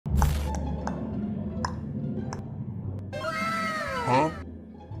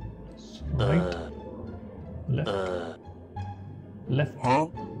Right. Left. Left.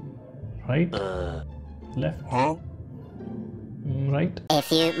 Right. Left. Right. A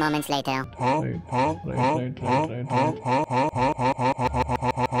few moments later. Right.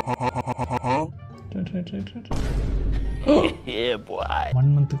 Yeah, boy. 1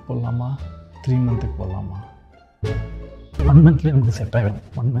 month போடலாமா 3 month போடலாமா 1 monthல நமக்கு set ஆகிடும்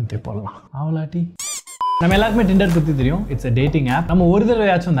 1 month போடலாம் அவளாட்டி நம்ம எல்லாருக்குமே டிண்டர் பற்றி தெரியும். It's a dating app. நம்ம ஒரு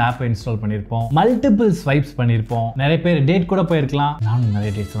தடவையாச்சும் அந்த ஆப்பை இன்ஸ்டால் பண்ணியிருப்போம், மல்டிபிள் ஸ்வைப்ஸ் பண்ணியிருப்போம், நிறைய பேர் டேட் கூட போயிருக்கலாம். நானும்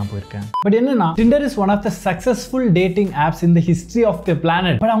நிறைய டேட்ஸ் தான் போயிருக்கேன். பட் என்னன்னா Tinder is one of the successful dating apps in the history of the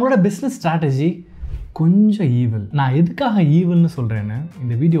planet. But அவங்களோட பிஸ்னஸ் ஸ்ட்ராட்டஜி கொஞ்சம் ஈவில். நான் எதுக்காக ஈவில்னு சொல்கிறேன்னு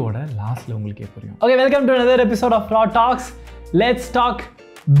இந்த வீடியோவோட லாஸ்ட்டில் உங்களுக்கே புரியும். Okay, welcome to another episode of Raw Talks. Let's talk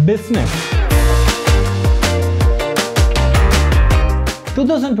business.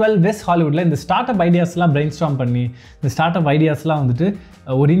 2012 west ஹாலிவுட்டில் இந்த ஸ்டார்ட் அப் ஐடியாஸ்லாம் பிரெயின் ஸ்டார்ம் பண்ணி இந்த ஸ்டார்ட் அப் ஐடியாஸ்லாம் வந்துட்டு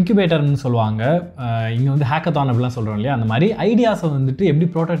ஒரு இன்குபேட்டர்னு சொல்லுவாங்க. இங்கே வந்து ஹேக்கத்தான் அப்படிலாம் சொல்கிறோம் இல்லையா, அந்த மாதிரி ஐடியாஸை வந்துட்டு எப்படி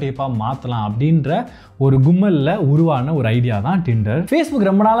ப்ரோட்டோடைப்பாக மாற்றலாம் அப்படின்ற ஒரு கும்மலில் உருவான ஒரு ஐடியா தான் டிண்டர். ஃபேஸ்புக்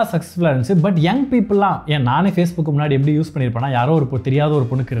ரொம்ப நாளாக சக்ஸஸ்ஃபுல்லாக இருந்துச்சு. பட் யங் பீப்புளெலாம், ஏன் நானே ஃபேஸ்புக்கு முன்னாடி எப்படி யூஸ் பண்ணியிருப்பேன்னா, யாரோ ஒரு தெரியாத ஒரு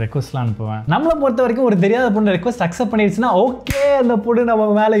பொண்ணுக்கு ரெக்வஸ்ட்லாம் அனுப்புவேன். நம்மளை பொறுத்த வரைக்கும் ஒரு தெரியாத பொண்ணு ரெக்வஸ்ட் அக்செப்ட் பண்ணிடுச்சுன்னா ஓகே, அந்த பொண்ணு நம்ம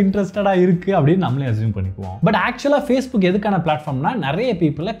மேலே இன்ட்ரெஸ்டடாக இருக்குது அப்படின்னு நம்மளே அஸ்யூம் பண்ணிக்குவோம். பட் ஆக்சுவலாக ஃபேஸ்புக் எதுக்கான பிளாட்ஃபார்ம்னா, நிறைய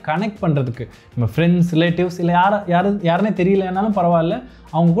பீப்புளை கனெக்ட் பண்ணுறதுக்கு, நம்ம ஃப்ரெண்ட்ஸ், ரிலேட்டிவ்ஸ் இல்லை யாருன்னே தெரியலனாலும் பரவாயில்ல,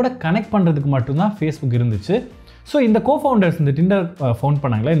 அவங்க கூட கனெக்ட் பண்ணுறதுக்கு மட்டும்தான் ஃபேஸ்புக் இருந்துச்சு. ஸோ இந்த கோஃபவுண்டர்ஸ், இந்த டிண்டர் ஃபவுண்ட்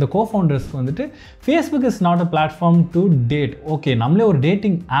பண்ணாங்களே, இந்த கோஃபவுண்டர்ஸ்க்கு வந்துட்டு Facebook is not a platform to date. Okay, நம்மளே ஒரு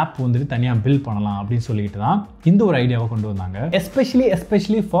டேட்டிங் ஆப் வந்துட்டு தனியாக பில்ட் பண்ணலாம் அப்படின்னு சொல்லிட்டு தான் இந்த ஒரு ஐடியாவை கொண்டு வந்தாங்க.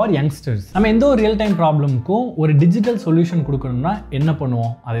 Especially for youngsters. நம்ம எந்த ஒரு ரியல் டைம் ப்ராப்ளமுக்கும் ஒரு டிஜிட்டல் சொல்யூஷன் கொடுக்கணும்னா என்ன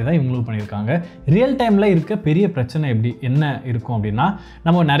பண்ணுவோம், அதை தான் இவங்களும் பண்ணியிருக்காங்க. ரியல் டைமில் இருக்க பெரிய பிரச்சனை என்ன இருக்கும் அப்படின்னா,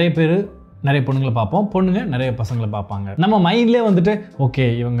 நம்ம நிறைய பொண்ணுங்களை பார்ப்போம், பொண்ணுங்க நிறைய பசங்களை பார்ப்பாங்க. நம்ம மைண்ட்லேயே வந்துட்டு ஓகே,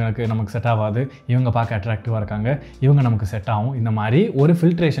 நமக்கு செட் ஆகாது, இவங்க பார்க்க அட்ராக்டிவாக இருக்காங்க, இவங்க நமக்கு செட் ஆகும், இந்த மாதிரி ஒரு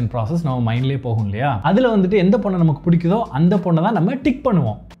ஃபில்ட்ரேஷன் ப்ராசஸ் நம்ம மைண்ட்லேயே போகும் இல்லையா. அதில் வந்துட்டு எந்த பொண்ணை நமக்கு பிடிக்குதோ அந்த பொண்ணை தான் நம்ம டிக்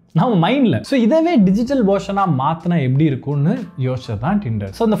பண்ணுவோம் நம்ம மைண்டில். ஸோ இதவே டிஜிட்டல் வேர்ஷனாக மாற்றினா எப்படி இருக்கும்னு யோசிச்சது தான்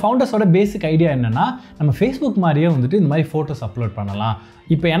டிண்டர். ஸோ இந்த ஃபவுண்டர்ஸோட பேசிக் ஐடியா என்னென்னா, நம்ம ஃபேஸ்புக் மாதிரியே வந்துட்டு இந்த மாதிரி ஃபோட்டோஸ் அப்லோட் பண்ணலாம்.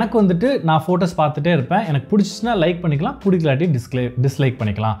 இப்போ எனக்கு வந்துட்டு நான் ஃபோட்டோஸ் பார்த்துட்டே இருப்பேன், எனக்கு பிடிச்சிச்சுன்னா லைக் பண்ணிக்கலாம், பிடிக்கலாட்டி டிஸ்லைக்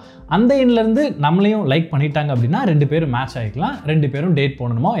பண்ணிக்கலாம். அந்த எண்ணிலேருந்து நம்மளையும் லைக் பண்ணிட்டாங்க அப்படின்னா 2 பேரும் மேட்ச் ஆகிக்கலாம், 2 பேரும் டேட்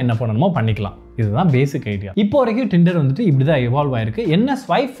போடணுமோ என்ன பண்ணணுமோ பண்ணிக்கலாம். இதுதான் பேசிக் ஐடியா. இப்போ வரைக்கும் டிண்டர் வந்துட்டு இப்படி தான் எவால்வ் ஆயிருக்கு. என்ன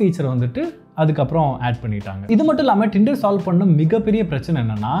ஸ்வைப் ஃபீச்சர் வந்துட்டு அதுக்கப்புறம் ஆட் பண்ணிட்டாங்க. இது மட்டும் இல்லாமல் டிண்டர் சால்வ் பண்ண மிகப்பெரிய பிரச்சனை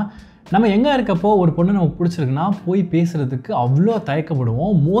என்னென்னா, நம்ம எங்கே இருக்கப்போ ஒரு பொண்ணு நமக்கு பிடிச்சிருக்குன்னா போய் பேசுகிறதுக்கு அவ்வளோ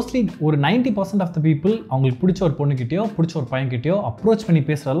தயக்கப்படுவோம். மோஸ்ட்லி ஒரு 90% ஆஃப் த பீப்புள் அவங்களுக்கு பிடிச்ச ஒரு பொண்ணுக்கிட்டேயோ பிடிச்ச ஒரு பையன்கிட்டயோ அப்ரோச் பண்ணி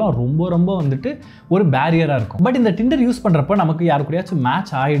பேசுகிறதெல்லாம் ரொம்ப வந்துட்டு ஒரு பேரியராக இருக்கும். பட் இந்த டிண்டர் யூஸ் பண்ணுறப்போ நமக்கு யாருக்கூடயாச்சும்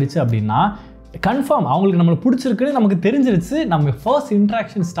மேட்ச் ஆகிடுச்சு அப்படின்னா கன்ஃபார்ம் அவங்களுக்கு நம்மளை பிடிச்சிருக்குன்னு நமக்கு தெரிஞ்சிருச்சு நம்ம ஃபர்ஸ்ட்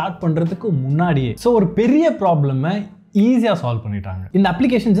இன்ட்ராக்ஷன் ஸ்டார்ட் பண்ணுறதுக்கு முன்னாடியே. ஸோ ஒரு பெரிய ப்ராப்ளமை ஈஸியாக சால்வ் பண்ணிட்டாங்க. இந்த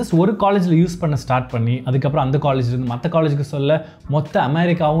அப்ளிகேஷன் ஜஸ்ட் ஒரு காலேஜில் யூஸ் பண்ண ஸ்டார்ட் பண்ணி அதுக்கப்புறம் அந்த காலேஜ்லேருந்து மற்ற காலேஜுக்கு சொல்ல மொத்த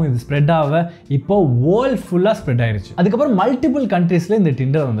அமெரிக்காவும் இது ஸ்ப்ரெட் ஆக இப்போ வேர்ல்ட் ஃபுல்லாக ஸ்ப்ரெட் ஆயிடுச்சு. அதுக்கப்புறம் மல்டிபிள் கண்ட்ரீஸில் இந்த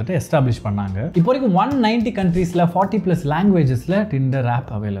டிண்டர் வந்துட்டு எஸ்டாப்ளிஷ் பண்ணாங்க. இப்போ வரைக்கும் 190 கண்ட்ரீஸில் 40+ லாங்குவேஜஸில் டிண்டர்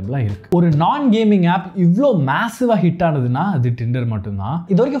ஆப் அவைலபிளாக இருக்குது. ஒரு நான் கேமிங் ஆப் இவ்வளோ மேசிவாக ஹிட் ஆனதுன்னா அது டிண்டர் மட்டும்தான்.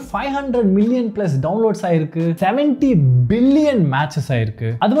 இது வரைக்கும் 500 மில்லியன்+ டவுன்லோட்ஸ் ஆயிருக்கு, 70 பில்லியன் மேட்சஸ் ஆயிருக்கு.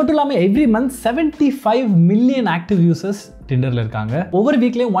 அது மட்டும் இல்லாமல் every month 75 million active users டிண்டர்ல இருக்காங்க. ஒவ்வொரு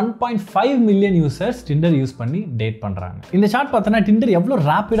வீக்லயும் 1.5 மில்லியன் யூசர்ஸ் டிண்டர் யூஸ் பண்ணி டேட் பண்றாங்க. இந்த சார்ட் பார்த்தோன்னா டிண்டர் எவ்வளவு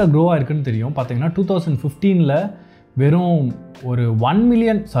ரேப்பிடா க்ரோ ஆயிருக்குன்னு தெரியும். பார்த்தீங்கன்னா 2015ல வெறும் ஒரு 0.1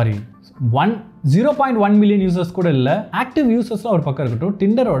 மில்லியன் யூசர்ஸ் கூட இல்லை. ஆக்டிவ் யூசர்ஸ்லாம் ஒரு பக்கம் இருக்கட்டும்,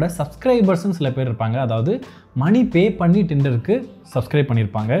 டிண்டரோட சப்ஸ்கிரைபர்ஸ்னு சில பேர் இருப்பாங்க, அதாவது மணி பே பண்ணி டிண்டருக்கு சப்ஸ்கிரைப்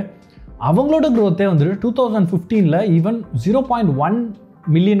பண்ணியிருப்பாங்க. அவங்களோட க்ரோத்தே வந்துட்டு 2015ல ஈவன் 0.1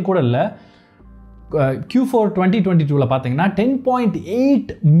 மில்லியன் கூட இல்லை. Q4 2022ல பார்த்தீங்கன்னா 10.8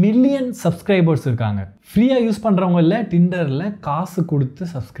 மில்லியன் சப்ஸ்கிரைபர்ஸ் இருக்காங்க. ஃப்ரீயாக யூஸ் பண்ணுறவங்க இல்லை, டிண்டரில் காசு கொடுத்து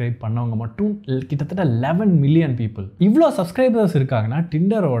சப்ஸ்கிரைப் பண்ணவங்க மட்டும் கிட்டத்தட்ட 11 மில்லியன் பீப்புள். இவ்வளோ சப்ஸ்கிரைபர்ஸ் இருக்காங்கன்னா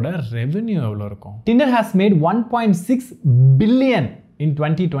டிண்டரோட ரெவென்யூ எவ்வளோ இருக்கும்? Tinder has made 1.6 billion in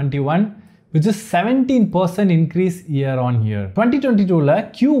 2021, which is 17% increase year on year. 2022ல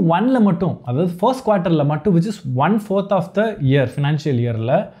Q1ல மட்டும், அதாவது ஃபர்ஸ்ட் குவார்ட்டரில் மட்டும், which is 1/4 of the year, financial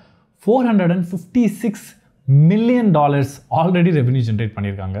yearல $456 million already revenue generate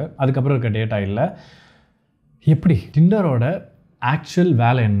பண்ணியிருக்காங்க. அதுக்கப்புறம் இருக்க டேட்டா இல்லை. எப்படி டிண்டரோட ஆக்சுவல்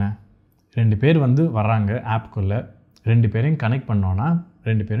வேலை என்ன? 2 பேர் வர்றாங்க ஆப்குள்ளே, 2 பேரையும் கனெக்ட் பண்ணோன்னா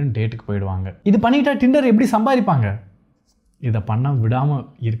 2 பேரும் டேட்டுக்கு போயிடுவாங்க. இது பண்ணிட்டா டிண்டர் எப்படி சம்பாதிப்பாங்க? இதை பண்ண விடாமல்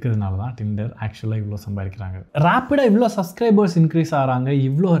இருக்கிறதுனால தான் டிண்டர் ஆக்சுவலாக இவ்வளோ சம்பாதிக்கிறாங்க. ரேப்பிடாக இவ்வளோ சப்ஸ்கிரைபர்ஸ் இன்க்ரீஸ் ஆகிறாங்க,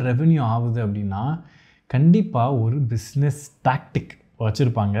 இவ்வளோ ரெவென்யூ ஆகுது அப்படின்னா கண்டிப்பாக ஒரு பிஸ்னஸ் டாக்டிக்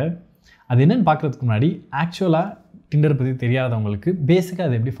வச்சுருப்பாங்க. அது என்னென்னு பார்க்குறதுக்கு முன்னாடி ஆக்சுவலாக டிண்டர் பற்றி தெரியாதவங்களுக்கு பேசிக்காக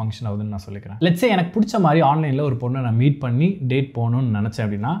அது எப்படி ஃபங்க்ஷன் ஆகுதுன்னு நான் சொல்லிக்கிறேன். லெட்ஸே எனக்கு பிடிச்ச மாதிரி ஆன்லைனில் ஒரு பொண்ணை நான் மீட் பண்ணி டேட் போகணும்னு நினச்சேன்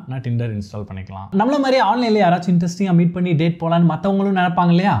அப்படின்னா நான் டிண்டர் இன்ஸ்டால் பண்ணிக்கலாம். நம்மள மாதிரி ஆன்லைனில் யாராச்சும் இன்ட்ரெஸ்டிங்காக மீட் பண்ணி டேட் போகலான்னு மற்றவங்களும்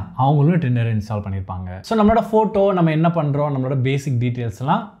நினைப்பாங்க இல்லையா, அவங்களும் டிண்டர் இன்ஸ்டால் பண்ணியிருப்பாங்க. ஸோ நம்மளோட ஃபோட்டோ, நம்ம என்ன பண்ணுறோம், நம்மளோட பேசிக்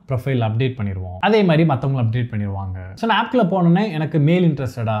டீட்டெயில்ஸ்லாம் ப்ரொஃபைல் அப்டேட் பண்ணிடுவோம். அதே மாதிரி மற்றவங்களும் அப்டேட் பண்ணிடுவாங்க. ஸோ நான் ஆப்குள்ளே போனோன்னே எனக்கு மேல்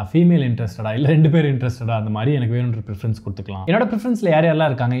இன்ட்ரெஸ்டடா, ஃபீமேல் இன்ட்ரெஸ்டடா, இல்லை 2 பேர் இன்ட்ரெஸ்டடா, அந்த மாதிரி எனக்கு வேணுன்ற ப்ரிஃபரன்ஸ் கொடுத்துக்கலாம். என்னோட ப்ரிஃபரன்ஸில் யார்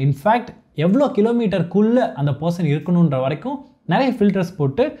யாரெல்லாம் இருக்காங்க, இன்ஃபேக்ட் எவ்வளோ கிலோமீட்டருக்குள்ளே அந்த பர்சன் இருக்கணுன்ற வரைக்கும் நிறைய ஃபில்டர்ஸ்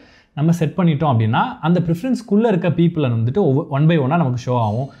போட்டு நம்ம செட் பண்ணிட்டோம் அப்படின்னா அந்த ப்ரிஃபரன்ஸ்க்குள்ளே இருக்க பீப்புளை வந்துட்டு ஒன் பை ஒன்னாக நமக்கு ஷோ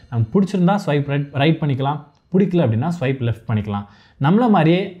ஆகும். நமக்கு பிடிச்சிருந்தா ஸ்வைப் ரைட் பண்ணிக்கலாம், பிடிக்கல அப்படின்னா ஸ்வைப் லெஃப்ட் பண்ணிக்கலாம். நம்மள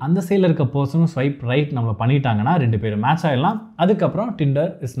மாதிரியே அந்த சைடில் இருக்க பர்சனும் ஸ்வைப் ரைட் நம்மளை பண்ணிட்டாங்கன்னா 2 பேரும் மேட்ச் ஆகிடலாம். அதுக்கப்புறம்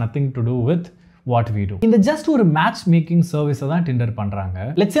Tinder is nothing to do with what we do. இந்த ஜஸ்ட் ஒரு மேட்ச் மேக்கிங் சர்வீஸை தான் டிண்டர் பண்ணுறாங்க.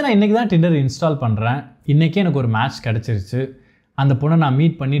 லெட்ஸே நான் இன்றைக்கி தான் டிண்டர் இன்ஸ்டால் பண்ணுறேன், இன்றைக்கே எனக்கு ஒரு மேட்ச் கிடச்சிருச்சு, அந்த பொண்ணை நான்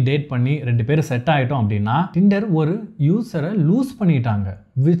மீட் பண்ணி டேட் பண்ணி 2 பேரும் செட் ஆகிட்டோம் அப்படின்னா டிண்டர் ஒரு யூஸரை லூஸ் பண்ணிட்டாங்க,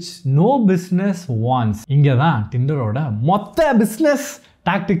 விச் நோ பிஸ்னஸ் வான்ஸ். இங்கே தான் டிண்டரோட மொத்த பிஸ்னஸ்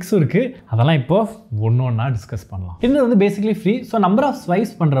டாக்டிக்ஸும் இருக்குது. அதெல்லாம் இப்போ ஒன்று ஒன்றா டிஸ்கஸ் பண்ணலாம். டிண்டர் வந்து basically free. So number of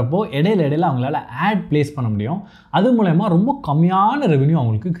ஸ்வைப்ஸ் பண்ணுறப்போ இடையில அவங்களால ஆட் பிளேஸ் பண்ண முடியும். அது மூலயமா ரொம்ப கம்மியான ரெவன்யூ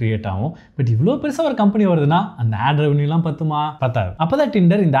அவங்களுக்கு கிரியேட் ஆகும். பட் இவ்வளோ பெருசாக ஒரு கம்பெனி வருதுன்னா அந்த ஆட் ரெவன்யூலாம் பத்தாது. அப்போ தான்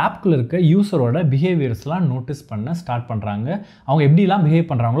டிண்டர் இந்த ஆப்குள்ளே இருக்க யூஸரோட பிஹேவியர்ஸ்லாம் நோட்டீஸ் பண்ண ஸ்டார்ட் பண்ணுறாங்க. அவங்க எப்படிலாம்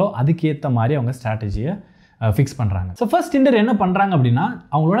பிஹேவ் பண்ணுறாங்களோ அதுக்கேற்ற மாதிரி அவங்க ஸ்ட்ராட்டஜியை ஃபிக்ஸ் பண்ணுறாங்க. ஸோ ஃபர்ஸ்ட் டிண்டர் என்ன பண்ணுறாங்க அப்படின்னா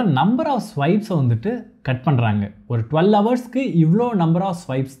அவங்களோட நம்பர் ஆஃப் ஸ்வைப்ஸை வந்துட்டு கட் பண்ணுறாங்க. ஒரு 12 ஹவர்ஸ்க்கு இவ்வளோ நம்பர் ஆஃப்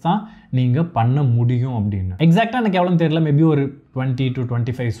ஸ்வைப்ஸ் தான் நீங்கள் பண்ண முடியும் அப்படின்னு. எக்ஸாக்டாக எனக்கு எவ்வளோன்னு தெரியல, மேபி ஒரு 20 to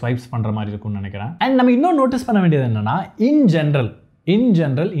 25 ஸ்வைப்ஸ் பண்ணுற மாதிரி இருக்கும்னு நினைக்கிறேன். அண்ட் நம்ம இன்னும் நோட்டீஸ் பண்ண வேண்டியது என்னென்னா இன்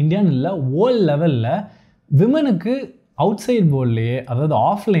ஜென்ரல் இந்தியான்னு இல்லை, வேர்ல்ட் லெவலில் விமனுக்கு அவுட் சைட் வேர்ல்ட்லேயே, அதாவது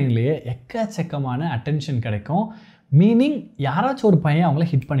ஆஃப்லைன்லேயே எக்கச்சக்கமான அட்டென்ஷன் கிடைக்கும். மீனிங் யாராச்சும் ஒரு பையன் அவங்கள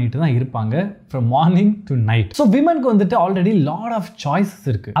ஹிட் பண்ணிட்டு தான் இருப்பாங்க from morning to night. So விமனுக்கு வந்துட்டு ஆல்ரெடி லாட் ஆஃப் சாய்ஸஸ்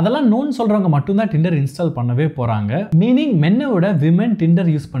இருக்குது. அதெல்லாம் நோன் சொல்கிறவங்க மட்டும்தான் டிண்டர் இன்ஸ்டால் பண்ணவே போகிறாங்க. மீனிங் மென்னை விட விமன்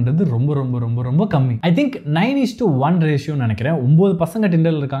டிண்டர் யூஸ் பண்ணுறது ரொம்ப ரொம்ப ரொம்ப ரொம்ப கம்மி. ஐ திங்க் 9:1 ரேஷியோன்னு நினைக்கிறேன். 9 பசங்க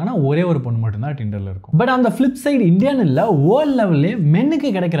டிண்டரில் இருக்காங்கன்னா ஒரே ஒரு பொண்ணு மட்டும்தான் டிண்டரில் இருக்கும். பட் அந்த ஃப்ளிப் சைடு இந்தியான்னு இல்லை, வேர்ல்ட் லெவல்லே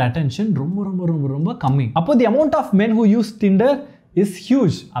மென்னுக்கு கிடைக்கிற அட்டென்ஷன் ரொம்ப ரொம்ப ரொம்ப ரொம்ப கம்மி. அப்போ the amount of men who use Tinder is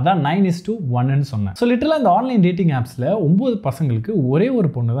huge. அதான் 9:1ன்னு சொன்னேன். ஸோ லிட்டரலாக இந்த ஆன்லைன் டேட்டிங் ஆப்ஸில் 9 பசங்களுக்கு ஒரே ஒரு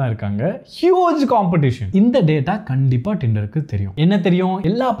பொண்ணு தான் இருக்காங்க. Huge competition. இந்த டேட்டா கண்டிப்பாக டிண்டருக்கு தெரியும். என்ன தெரியும்?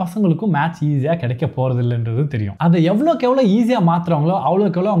 எல்லா பசங்களுக்கும் மேட்ச் ஈஸியாக கிடைக்க போகிறது இல்லைன்றது தெரியும். அதை எவ்வளோக்கு எவ்வளோ ஈஸியாக மாற்றுறாங்களோ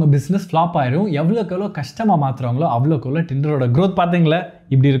அவ்வளோக்கு எவ்வளோ அவங்க பிஸ்னஸ் ஃப்ளாப் ஆயிரும். எவ்வளோக்கு எவ்வளோ கஷ்டமாக மாற்றுறாங்களோ அவ்வளோக்கு எவ்வளோ டிண்டரோட க்ரோத் பார்த்தீங்களா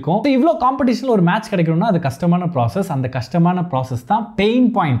இப்படி இருக்கும். இவ்வளோ காம்படிஷனில் ஒரு மேட்ச் கிடைக்கணும்னா அது கஷ்டமான ப்ராசஸ். அந்த கஷ்டமான ப்ராசஸ் தான்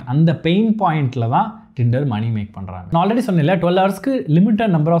பெயின் பாயிண்ட். அந்த பெயின் பாயிண்ட்டில் தான் டிண்டர் மணி மேக் பண்ணுறாங்க. நான் ஆல்ரெடி சொன்னேன் இல்லையா, 12 ஹவர்ஸ்க்கு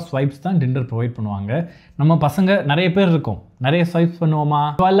லிமிட்டட் நம்பர் ஆஃப் ஸ்வைப்ஸ் தான் டிண்டர் ப்ரொவைட் பண்ணுவாங்க. நம்ம பசங்க நிறைய பேர் இருக்கும், நிறைய ஸ்வைப்ஸ் பண்ணுவோமா,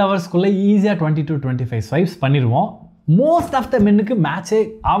 12 ஹவர்ஸ்க்குள்ளே ஈஸியாக 20 to 25 ஸ்வைப்ஸ் பண்ணிடுவோம். மோஸ்ட் ஆஃப் த மென்னுக்கு மேட்சே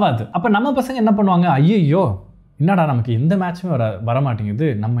ஆகாது. அப்போ நம்ம பசங்க என்ன பண்ணுவாங்க, ஐயோ என்னடா நமக்கு எந்த மேட்சுமே வர மாட்டேங்குது,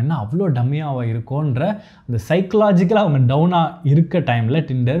 நம்ம என்ன அவ்வளோ டம்மியாக இருக்கோன்ற அந்த சைக்கலாஜிக்கலாக அவங்க டவுனாக இருக்க டைமில்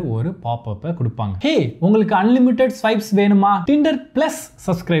டிண்டர் ஒரு பாப்அப்பை கொடுப்பாங்க. ஹே, உங்களுக்கு அன்லிமிட்டெட் ஸ்வைப்ஸ் வேணுமா, டிண்டர் ப்ளஸ்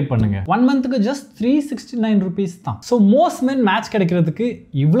சப்ஸ்கிரைப் பண்ணுங்க, 1 மந்த்துக்கு ஜஸ்ட் 369 rupees தான். ஸோ மோஸ்ட் மென் மேட்ச் கிடைக்கிறதுக்கு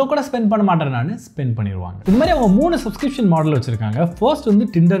இவ்வளோ கூட ஸ்பெண்ட் பண்ண மாட்டேன், நான் ஸ்பெண்ட் பண்ணிடுவாங்க. இது மாதிரி அவங்க 3 சப்ஸ்கிரிப்ஷன் மாடல் வச்சுருக்காங்க. ஃபர்ஸ்ட் வந்து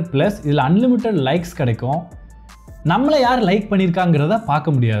டிண்டர் ப்ளஸ், இதில் அன்லிமிட்டெட் லைக்ஸ் கிடைக்கும். நம்மளை யார் லைக் பண்ணியிருக்காங்கிறத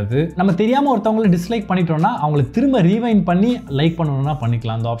பார்க்க முடியாது. நம்ம தெரியாமல் ஒருத்தவங்களை டிஸ்லைக் பண்ணிட்டோம்னா அவங்களை திரும்ப ரீவைண்ட் பண்ணி லைக் பண்ணணும்னா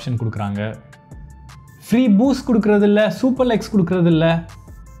பண்ணிக்கலாம். அந்த ஆப்ஷன் கொடுக்குறாங்க. ஃப்ரீ பூஸ்ட் கொடுக்குறது இல்லை, சூப்பர் லைக்ஸ் கொடுக்குறது இல்லை,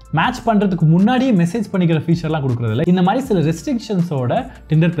 மேட்ச் பண்ணுறதுக்கு முன்னாடியே மெசேஜ் பண்ணிக்கிற ஃபீச்சர்லாம் கொடுக்குறது இல்லை. இந்த மாதிரி சில ரெஸ்ட்ரிக்ஷன்ஸோட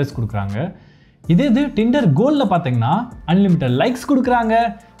டிண்டர் ப்ளஸ் கொடுக்குறாங்க. இது டிண்டர் கோலில் பார்த்தீங்கன்னா அன்லிமிட்டட் லைக்ஸ் கொடுக்குறாங்க.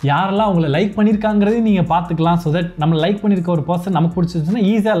 யாரெல்லாம் அவங்கள லைக் பண்ணியிருக்காங்கிறதையும் நீங்கள் பார்த்துக்கலாம். ஸோ தட் நம்ம லைக் பண்ணியிருக்க ஒரு பர்சன் நமக்கு பிடிச்சிருச்சுன்னா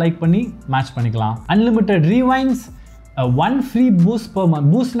ஈஸியாக லைக் பண்ணி மேட்ச் பண்ணிக்கலாம். Unlimited ரீவைன்ஸ், 1 free boost per month.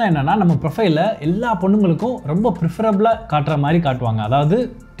 பூஸ்ட்னா என்னன்னா நம்ம ப்ரொஃபைலில் எல்லா பொண்ணுங்களுக்கும் ரொம்ப ப்ரிஃபரபிளாக காட்டுற மாதிரி காட்டுவாங்க. அதாவது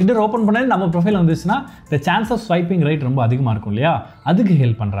டிண்டர் ஓப்பன் பண்ணி நம்ம ப்ரொஃபைல் வந்துச்சுன்னா the chance of swiping right ரொம்ப அதிகமாக இருக்கும் இல்லையா, அதுக்கு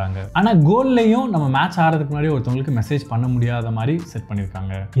ஹெல்ப் பண்ணுறாங்க. ஆனால் கோல்லையும் நம்ம மேட்ச் ஆகிறதுக்கு முன்னாடி ஒருத்தவங்களுக்கு மெசேஜ் பண்ண முடியாத மாதிரி செட்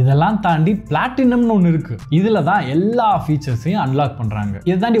பண்ணியிருக்காங்க. இதெல்லாம் தாண்டி பிளாட்டினம்னு ஒன்று இருக்குது. இதில் தான் எல்லா ஃபீச்சர்ஸையும் அன்லாக் பண்ணுறாங்க.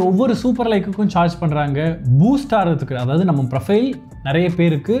 இதை தாண்டி ஒவ்வொரு சூப்பர் லைக்குக்கும் சார்ஜ் பண்ணுறாங்க. பூஸ்ட் ஆகிறதுக்கு, அதாவது நம்ம ப்ரொஃபைல் நிறைய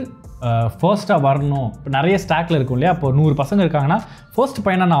பேருக்கு ஃபர்ஸ்ட்டாக வரணும். இப்போ நிறைய ஸ்டாக்ல இருக்கும் இல்லையா, இப்போ 100 பசங்க இருக்காங்கன்னா ஃபர்ஸ்ட்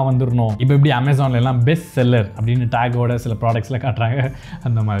பையனாக நான் வந்துடணும். இப்போ எப்படி அமேசான்ல எல்லாம் பெஸ்ட் செல்லர் அப்படின்னு டேகோட சில ப்ராடக்ட்ஸ்லாம் காட்டுறாங்க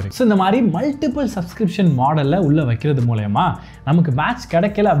அந்த மாதிரி. ஸோ இந்த மாதிரி மல்டிபிள் சப்ஸ்கிரிப்ஷன் மாடலில் உள்ளே வைக்கிறது மூலயமா நமக்கு மேட்ச்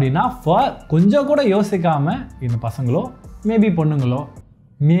கிடைக்கல அப்படின்னா கொஞ்சம் கூட யோசிக்காமல் இந்த பசங்களோ மேபி பொண்ணுங்களோ,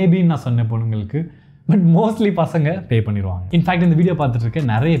 மேபின்னு நான் சொன்ன பொண்ணுங்களுக்கு பட் மோஸ்ட்லி பசங்க பே பண்ணிடுவாங்க. இன்ஃபேக்ட் இந்த வீடியோ பார்த்துட்டு இருக்க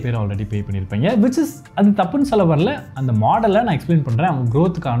நிறைய பேர் ஆல்ரெடி பே பண்ணியிருப்பீங்க. விச் இஸ் அது தப்புன்னு சொல்ல வரல. அந்த மாடலை நான் எக்ஸ்பிளைன் பண்ணுறேன், அவங்க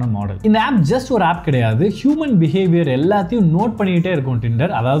க்ரோத்துக்கான மாடல். இந்த ஆப் ஜஸ்ட் ஒரு ஆப் கிடையாது, ஹியூமன் பிஹேவியர் எல்லாத்தையும் நோட் பண்ணிக்கிட்டே இருக்கும்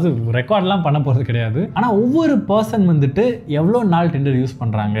டிண்டர். அதாவது ரெக்கார்ட்லாம் பண்ண போகிறது கிடையாது. ஆனால் ஒவ்வொரு பர்சன் வந்துட்டு எவ்வளோ நாள் டிண்டர் யூஸ்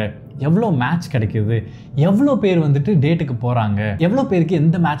பண்ணுறாங்க, எவ்வளோ மேட்ச் கிடைக்குது, எவ்வளோ பேர் வந்துட்டு டேட்டுக்கு போகிறாங்க, எவ்வளோ பேருக்கு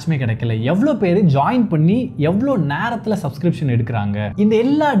எந்த மேட்ச்மே கிடைக்கல, எவ்வளோ பேர் ஜாயின் பண்ணி எவ்வளோ நேரத்தில் சப்ஸ்கிரிப்ஷன் எடுக்கிறாங்க, இந்த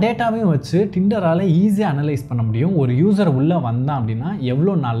எல்லா டேட்டாவையும் வச்சு டிண்டரால் ஈஸியாக அனலைஸ் பண்ண முடியும். ஒரு யூசர் உள்ளே வந்தான் அப்படின்னா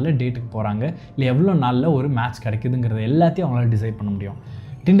எவ்வளோ நாளில் டேட்டுக்கு போகிறாங்க, இல்லை எவ்வளோ நாளில் ஒரு மேட்ச் கிடைக்குதுங்கிறது எல்லாத்தையும் அவங்களால டிசைட் பண்ண முடியும்.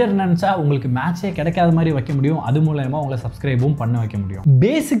 டிண்டர் நினச்சா உங்களுக்கு மேட்சே கிடைக்காத மாதிரி வைக்க முடியும், அது மூலமா உங்களை சப்ஸ்கிரைபும் பண்ண வைக்க முடியும்.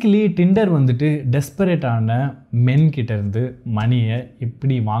 பேசிக்கலி டிண்டர் வந்துட்டு டெஸ்பரேட்டான மென் கிட்ட இருந்து மணியை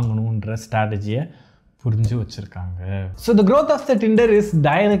எப்படி வாங்கணுன்ற ஸ்ட்ராட்டஜியை புரிஞ்சு வச்சிருக்காங்க. So the growth of the Tinder is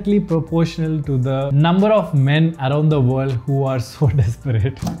directly proportional to the number of men around the world who are so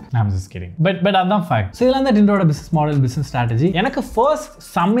desperate. I'm just kidding. But அதான் fact. So இதெல்லாம் தான் டிண்டரோட பிசினஸ் மாடல், பிசினஸ் ஸ்ட்ராட்டஜி. எனக்கு first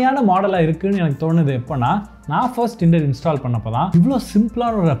செம்மையான மாடலாக இருக்குன்னு எனக்கு தோணுது எப்போனா, நான் ஃபர்ஸ்ட் டிண்டர் இன்ஸ்டால் பண்ணப்போ தான் இவ்வளோ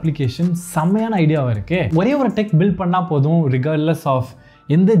சிம்பிளான ஒரு அப்ளிகேஷன் செம்மையான ஐடியாவாக இருக்குது. ஒரே ஒரு டெக் பில்ட் பண்ணால் போதும், ரிகார்ட்லெஸ் ஆஃப்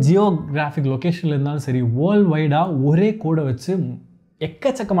எந்த ஜியோகிராஃபிக் லொக்கேஷனில் இருந்தாலும் சரி, வேர்ல்டு வைடாக ஒரே கோடை வச்சு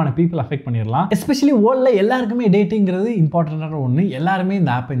எக்கச்சக்கமான பீப்புள் அஃபெக்ட் பண்ணிடலாம். எஸ்பெஷலி வேர்ல்டில் எல்லாருக்குமே டேட்டிங்கிறது இம்பார்ட்டண்ட்டான ஒன்று. எல்லாருமே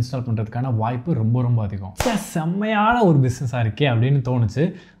இந்த ஆப்பை இன்ஸ்டால் பண்ணுறதுக்கான வாய்ப்பு ரொம்ப ரொம்ப அதிகம். செம்மையான ஒரு பிஸ்னஸாக இருக்கே அப்படின்னு தோணுச்சு.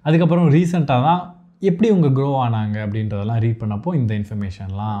 அதுக்கப்புறம் ரீசெண்டாக தான் எப்படி இவங்க க்ரோ ஆனாங்க அப்படின்றதெல்லாம் ரீட் பண்ணப்போ இந்த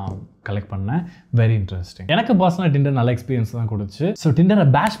இன்ஃபர்மேஷன்லாம் கலெக்ட் பண்ணேன். Very interesting. எனக்கு பர்சனலாக டிண்டர் நல்ல எக்ஸ்பீரியன்ஸ் தான் கொடுச்சு. ஸோ டிண்டரை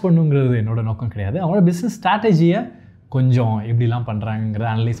பேஷ் பண்ணுங்கிறது என்னோட நோக்கம் கிடையாது. அவங்களோட பிஸ்னஸ் ஸ்ட்ராட்டஜியை கொஞ்சம் எப்படிலாம் பண்ணுறாங்கிறத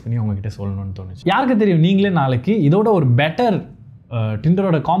அனலைஸ் பண்ணி உங்ககிட்ட சொல்லணும்னு தோணுச்சு. யாருக்கு தெரியும், நீங்களே நாளைக்கு இதோட ஒரு பெட்டர்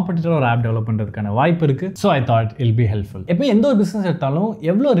டிண்டரோட காம்படிட்டர் ஒரு ஆப் டெவலப் பண்ணுறதுக்கான வாய்ப்பு இருக்குது. So I thought will be helpful. எப்போ எந்த ஒரு பிஸ்னஸ் எடுத்தாலும்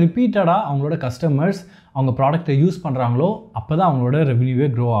எவ்வளோ ரிப்பீட்டடாக அவங்களோட கஸ்டமர்ஸ் அவங்க ப்ராடக்ட்டை யூஸ் பண்ணுறாங்களோ அப்போ தான் அவங்களோட ரெவன்யூவே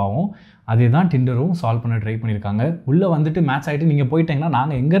க்ரோ ஆகும். அதே தான் டிண்டரும் சால்வ் பண்ண ட்ரை பண்ணியிருக்காங்க. உள்ளே வந்துட்டு மேட்ச் ஆகிட்டு நீங்கள் போயிட்டீங்கன்னா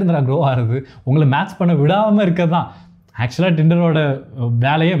நாங்கள் எங்கேருந்துடா க்ரோ ஆகுது, உங்களை மேட்ச் பண்ண விடாமல் இருக்க தான். ஆக்சுவலாக டிண்டரோட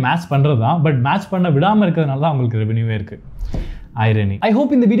வேலையை மேட்ச் பண்ணுறது தான், பட் மேட்ச் பண்ண விடாமல் இருக்கிறதுனால தான் அவங்களுக்கு ரெவன்யூவே இருக்குது. ஐரணி. ஐ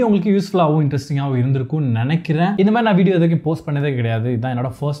ஹோப் இந்த வீடியோ உங்களுக்கு யூஸ்ஃபுல்லாகவும் இன்ட்ரெஸ்டிங்காகவும் இருந்திருக்கும்னு நினைக்கிறேன். இந்த மாதிரி நான் வீடியோ எதுக்கும் போஸ்ட் பண்ணதே கிடையாது. இதுதான் என்னோட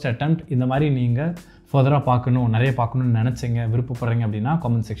ஃபர்ஸ்ட் அட்டெம்ப்ட். இந்த மாதிரி நீங்கள் ஃபர்தராக பார்க்கணும், நிறைய பார்க்கணும்னு நினச்சிங்க, விருப்பப்படுறீங்க அப்படின்னா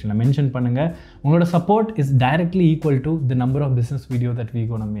காமெண்ட் செக்ஷனில் மென்ஷன் பண்ணுங்கள். உங்களோட support is directly equal to the number of business video that we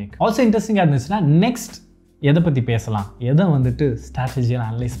gonna make. Also இன்ட்ரெஸ்டிங்காக இருந்துச்சுன்னா நெக்ஸ்ட் எதை பற்றி பேசலாம், எதை வந்துட்டு ஸ்ட்ராட்டஜியாக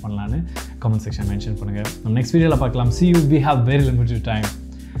அனலைஸ் பண்ணலான்னு காமெண்ட் செக்ஷன் மென்ஷன் பண்ணுங்கள். நம்ம நெக்ஸ்ட் வீடியோவில் பார்க்கலாம். See you. We have very limited time.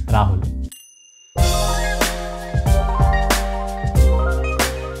 ராகுல்.